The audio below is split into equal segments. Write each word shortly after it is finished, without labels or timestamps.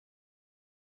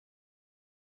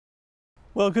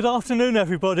Well, good afternoon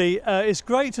everybody. It's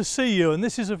great to see you, and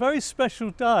this is a very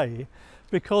special day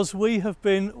because we have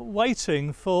been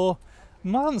waiting for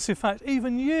months, in fact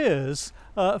even years,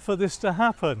 for this to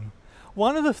happen.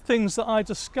 One of the things that I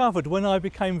discovered when I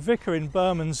became vicar in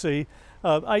Bermondsey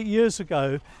 8 years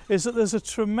ago is that there's a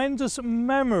tremendous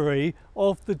memory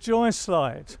of the joy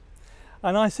slide.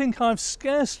 And I think I've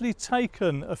scarcely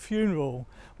taken a funeral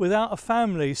without a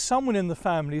family, someone in the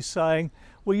family saying,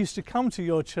 we used to come to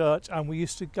your church and we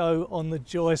used to go on the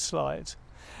joy slide.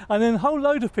 And then a whole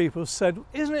load of people said,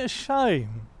 isn't it a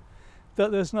shame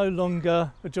that there's no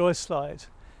longer a joy slide?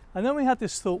 And then we had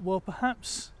this thought, well,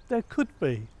 perhaps there could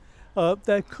be.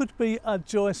 There could be a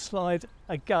joy slide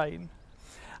again.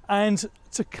 And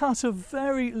to cut a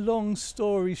very long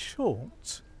story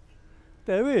short,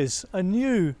 there is a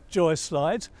new joy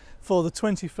slide for the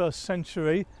 21st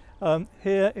century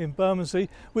here in Bermondsey,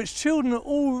 which children are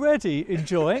already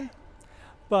enjoying.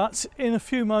 But in a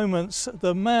few moments,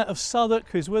 the Mayor of Southwark,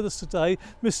 who's with us today,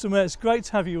 Mr. Mayor, it's great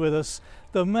to have you with us.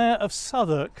 The Mayor of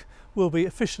Southwark will be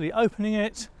officially opening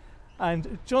it,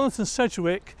 and Jonathan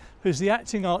Sedgwick, who's the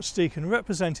acting Archdeacon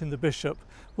representing the Bishop,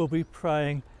 will be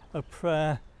praying a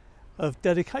prayer of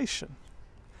dedication.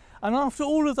 And after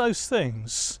all of those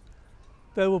things,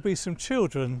 there will be some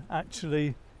children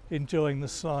actually enjoying the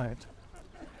slide.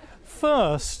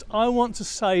 First, I want to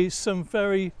say some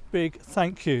very big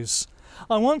thank yous.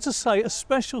 I want to say a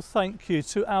special thank you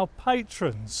to our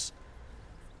patrons,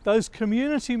 those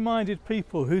community-minded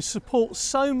people who support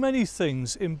so many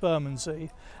things in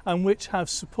Bermondsey and which have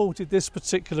supported this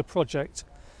particular project.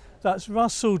 That's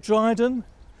Russell Dryden,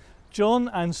 John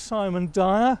and Simon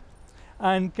Dyer,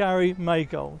 and Gary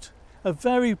Maygold. A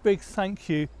very big thank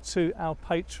you to our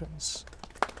patrons.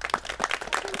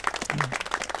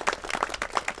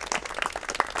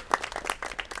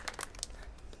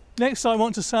 Next, I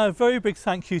want to say a very big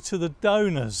thank you to the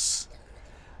donors.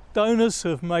 Donors who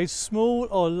have made small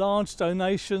or large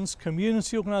donations,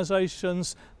 community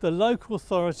organisations, the local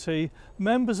authority,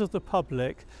 members of the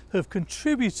public who have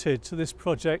contributed to this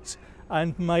project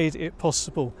and made it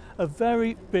possible. A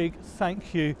very big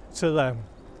thank you to them.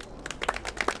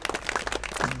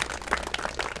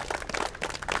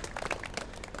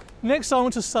 Next, I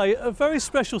want to say a very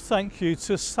special thank you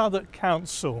to Southwark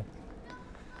Council.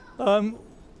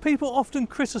 People often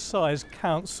criticise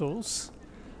councils,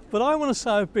 but I want to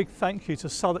say a big thank you to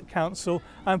Southwark Council,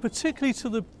 and particularly to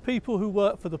the people who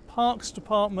work for the Parks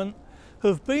Department, who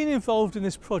have been involved in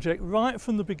this project right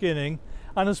from the beginning,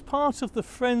 and as part of the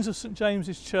Friends of St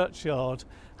James's Churchyard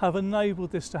have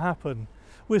enabled this to happen.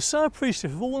 We're so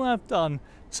appreciative of all they've done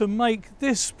to make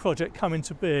this project come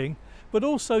into being, but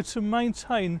also to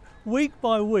maintain week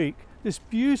by week this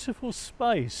beautiful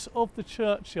space of the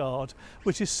churchyard,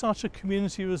 which is such a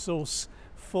community resource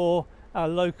for our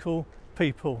local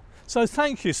people. So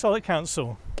thank you, Southwark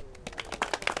Council.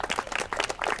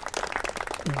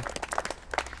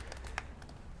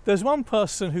 There's one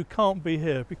person who can't be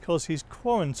here because he's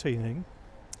quarantining,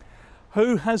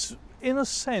 who has, in a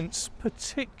sense,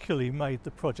 particularly made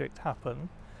the project happen,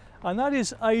 and that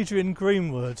is Adrian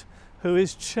Greenwood, who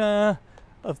is chair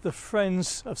of the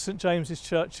Friends of St James's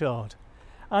Churchyard.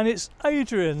 And it's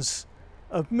Adrian's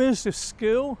administrative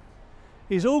skill,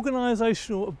 his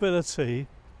organisational ability,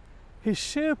 his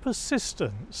sheer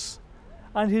persistence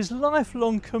and his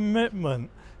lifelong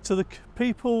commitment to the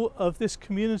people of this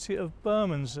community of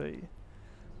Bermondsey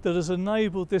that has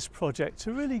enabled this project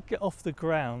to really get off the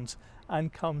ground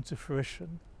and come to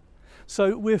fruition.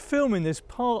 So we're filming this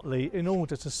partly in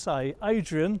order to say,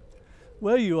 Adrian,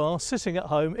 where you are sitting at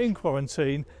home in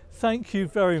quarantine, thank you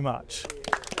very much.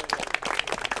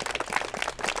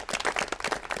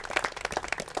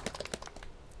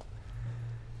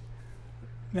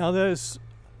 Now there's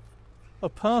a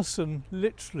person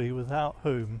literally without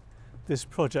whom this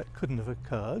project couldn't have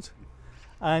occurred,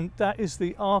 and that is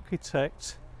the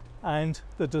architect and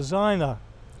the designer.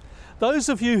 Those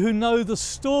of you who know the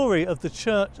story of the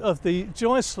church of the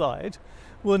Joy Slide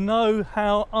will know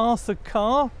how Fergus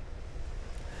Carr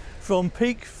from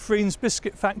Peak Freen's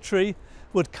Biscuit Factory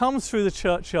would come through the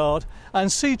churchyard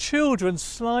and see children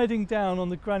sliding down on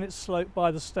the granite slope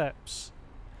by the steps.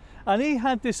 And he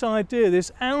had this idea,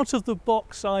 this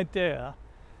out-of-the-box idea,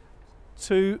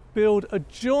 to build a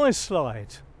joy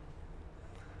slide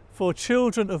for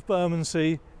children of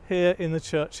Bermondsey here in the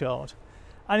churchyard.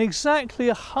 And exactly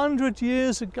 100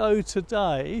 years ago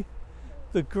today,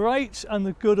 the great and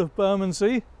the good of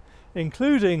Bermondsey,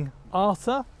 including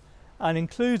Arthur and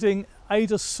including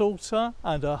Ada Salter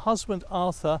and her husband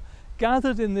Arthur,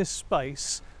 gathered in this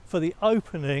space for the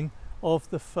opening of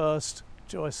the first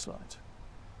joy slide.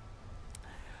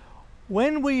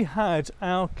 when we had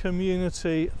our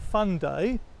community fund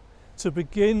day to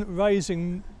begin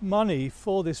raising money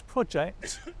for this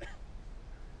project,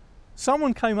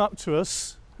 someone came up to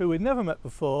us who we'd never met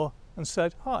before and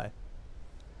said, "Hi,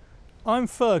 I'm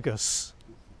Fergus.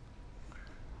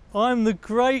 I'm the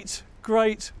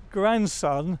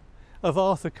great-great-grandson of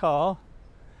Arthur Carr,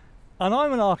 and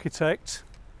I'm an architect,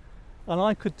 and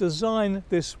I could design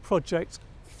this project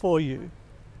for you."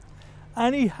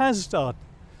 And he has done,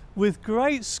 with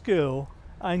great skill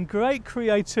and great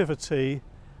creativity.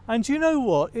 And you know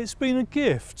what? It's been a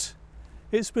gift.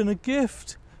 It's been a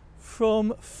gift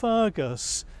from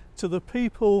Fergus to the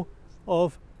people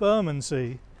of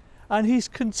Bermondsey. And he's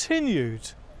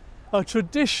continued a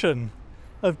tradition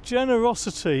of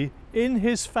generosity in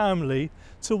his family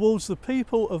towards the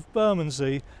people of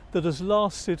Bermondsey that has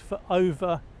lasted for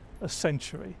over a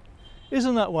century.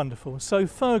 Isn't that wonderful? So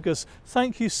Fergus,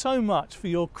 thank you so much for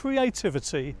your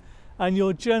creativity and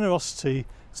your generosity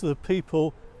to the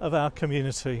people of our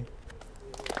community.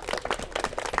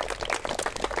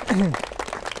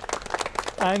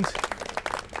 And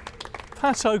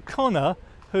Pat O'Connor,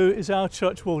 who is our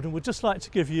church warden, would just like to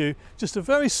give you just a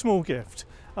very small gift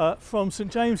from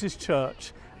St James's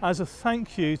Church as a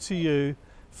thank you to you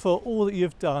for all that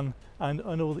you've done and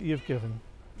all that you've given.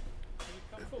 Can you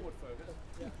come forward, Fergus?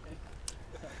 Yeah.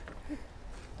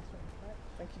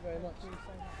 Thank you very much.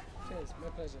 Cheers, my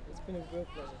pleasure. It's been a real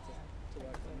pleasure to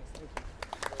work on this.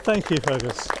 Thank you. Thank you,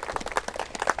 Fergus.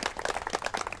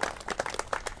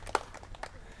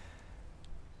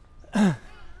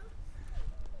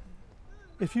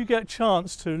 If you get a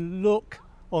chance to look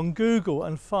on Google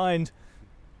and find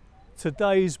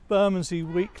today's Bermondsey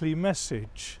Weekly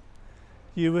message,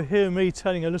 you will hear me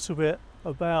telling a little bit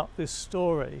about this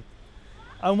story.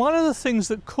 And one of the things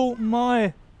that caught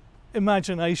my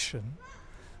imagination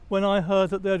when I heard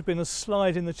that there had been a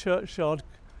slide in the churchyard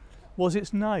was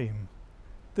its name,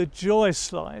 the Joy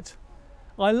Slide.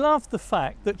 I love the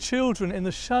fact that children in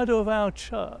the shadow of our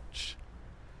church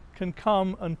can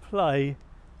come and play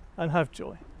and have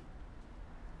joy.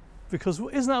 Because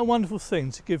isn't that a wonderful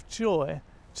thing, to give joy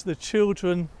to the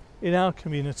children in our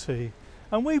community?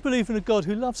 And we believe in a God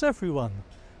who loves everyone,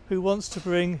 who wants to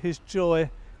bring his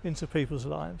joy into people's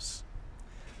lives.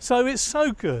 So it's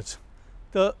so good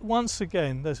that once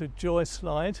again there's a joy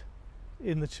slide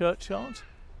in the churchyard.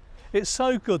 It's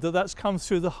so good that that's come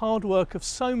through the hard work of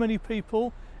so many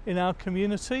people in our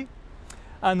community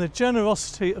and the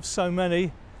generosity of so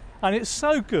many. And it's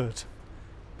so good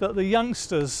that the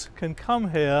youngsters can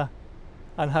come here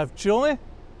and have joy.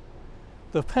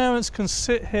 The parents can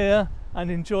sit here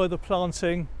and enjoy the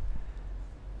planting,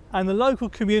 and the local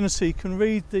community can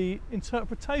read the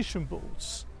interpretation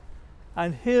boards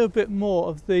and hear a bit more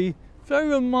of the very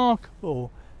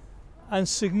remarkable and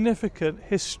significant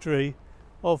history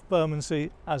of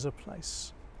Bermondsey as a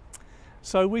place.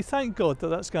 So we thank God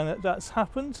that that's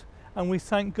happened, and we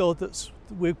thank God that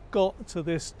we've got to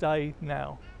this day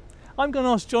now. I'm going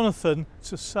to ask Jonathan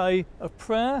to say a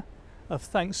prayer of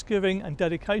thanksgiving and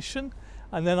dedication,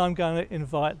 and then I'm going to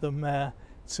invite the Mayor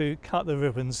to cut the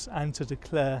ribbons and to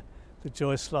declare the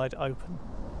Joy Slide open.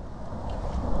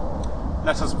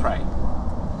 Let us pray.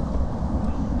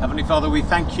 Heavenly Father, we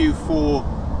thank you for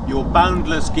your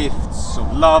boundless gifts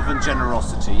of love and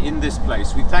generosity in this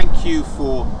place. We thank you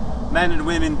for men and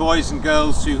women, boys and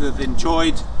girls who have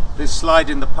enjoyed this slide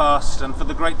in the past, and for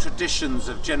the great traditions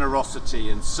of generosity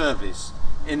and service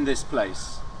in this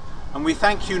place. And we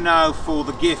thank you now for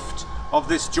the gift of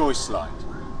this Joy Slide.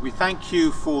 We thank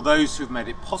you for those who've made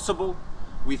it possible.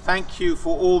 We thank you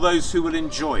for all those who will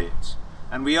enjoy it.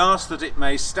 And we ask that it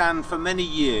may stand for many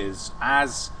years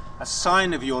as a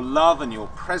sign of your love and your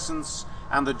presence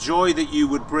and the joy that you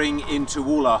would bring into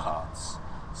all our hearts.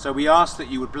 So we ask that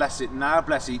you would bless it now,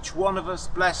 bless each one of us,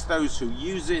 bless those who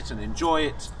use it and enjoy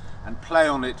it and play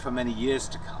on it for many years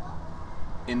to come.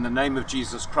 In the name of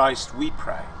Jesus Christ we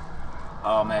pray.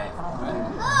 Amen.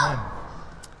 Amen.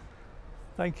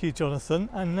 Thank you, Jonathan.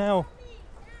 And now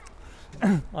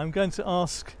I'm going to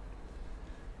ask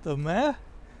the Mayor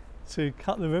to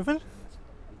cut the ribbon.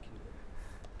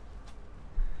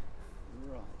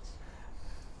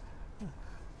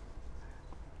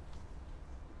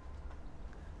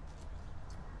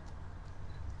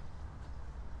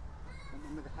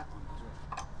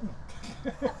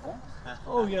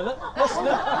 Oh yeah,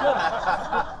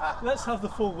 let's have the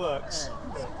full works.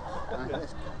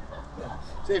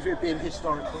 See if it'd be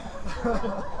historical.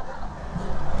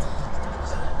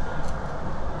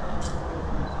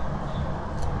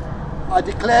 I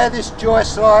declare this Joy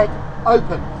Slide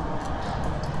open.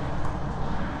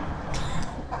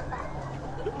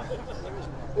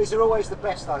 These are always the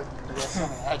best openings.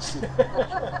 Actually.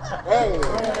 Hey.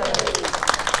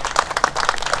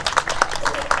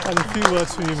 And a few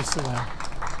words from you, Mr. Mayor.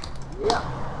 Yeah.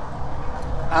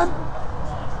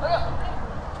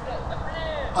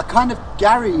 I kind of,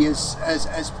 Gary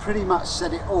has pretty much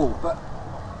said it all, but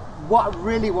what I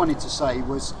really wanted to say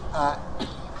was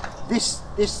this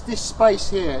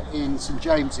space here in St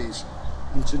James's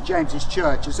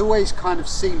Church has always kind of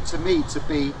seemed to me to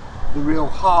be the real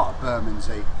heart of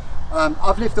Bermondsey.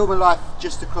 I've lived all my life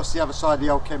just across the other side of the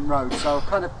Old Kent Road, so I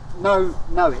kind of know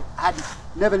it.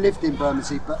 Never lived in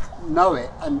Bermondsey, but know it,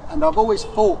 and I've always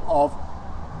thought of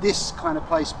this kind of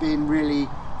place being really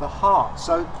the heart.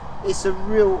 So it's a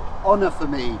real honour for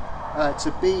me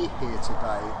to be here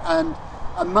today, and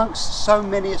amongst so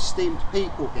many esteemed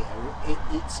people here,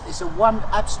 it's a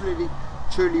absolutely,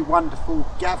 truly wonderful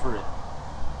gathering.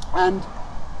 And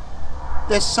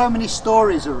there's so many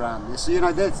stories around this. You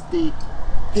know, there's the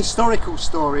historical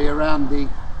story around the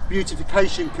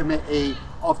beautification committee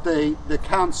of the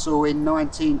council in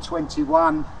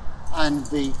 1921, and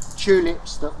the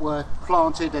tulips that were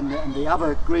planted and the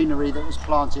other greenery that was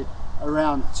planted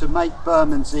around to make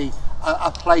Bermondsey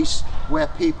a place where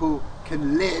people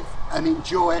can live and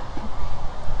enjoy it.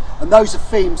 And those are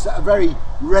themes that are very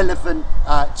relevant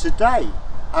today.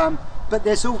 But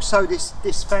there's also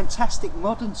this fantastic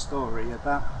modern story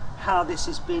about how this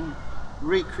has been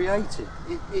recreated.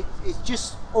 It's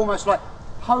just almost like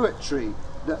poetry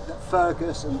that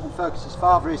Fergus and Fergus's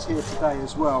father is here today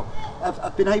as well,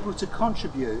 have been able to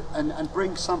contribute and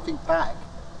bring something back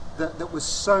that was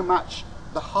so much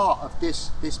the heart of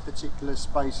this particular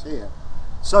space here.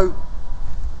 So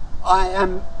I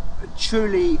am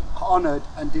truly honoured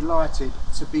and delighted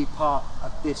to be part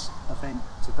of this event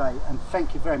today, and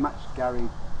thank you very much, Gary,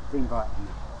 for inviting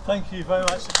me. Thank you very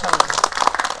much for coming.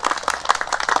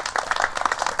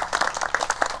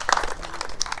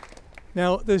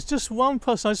 Now, there's just one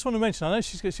person I just want to mention. I know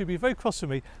she'll be very cross with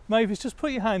me. Mavis, just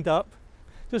put your hand up.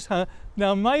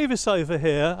 Now, Mavis over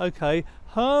here, okay,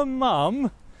 her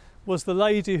mum was the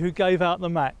lady who gave out the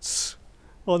mats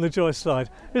on the Joy Slide.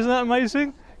 Isn't that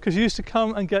amazing? Because you used to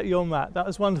come and get your mat. That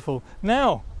was wonderful.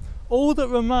 Now, all that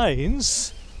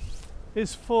remains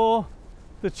is for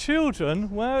the children.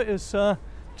 Where is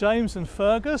James and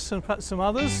Fergus and perhaps some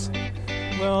others?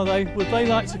 Well, would they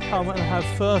like to come and have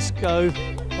first go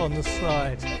on the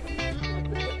slide?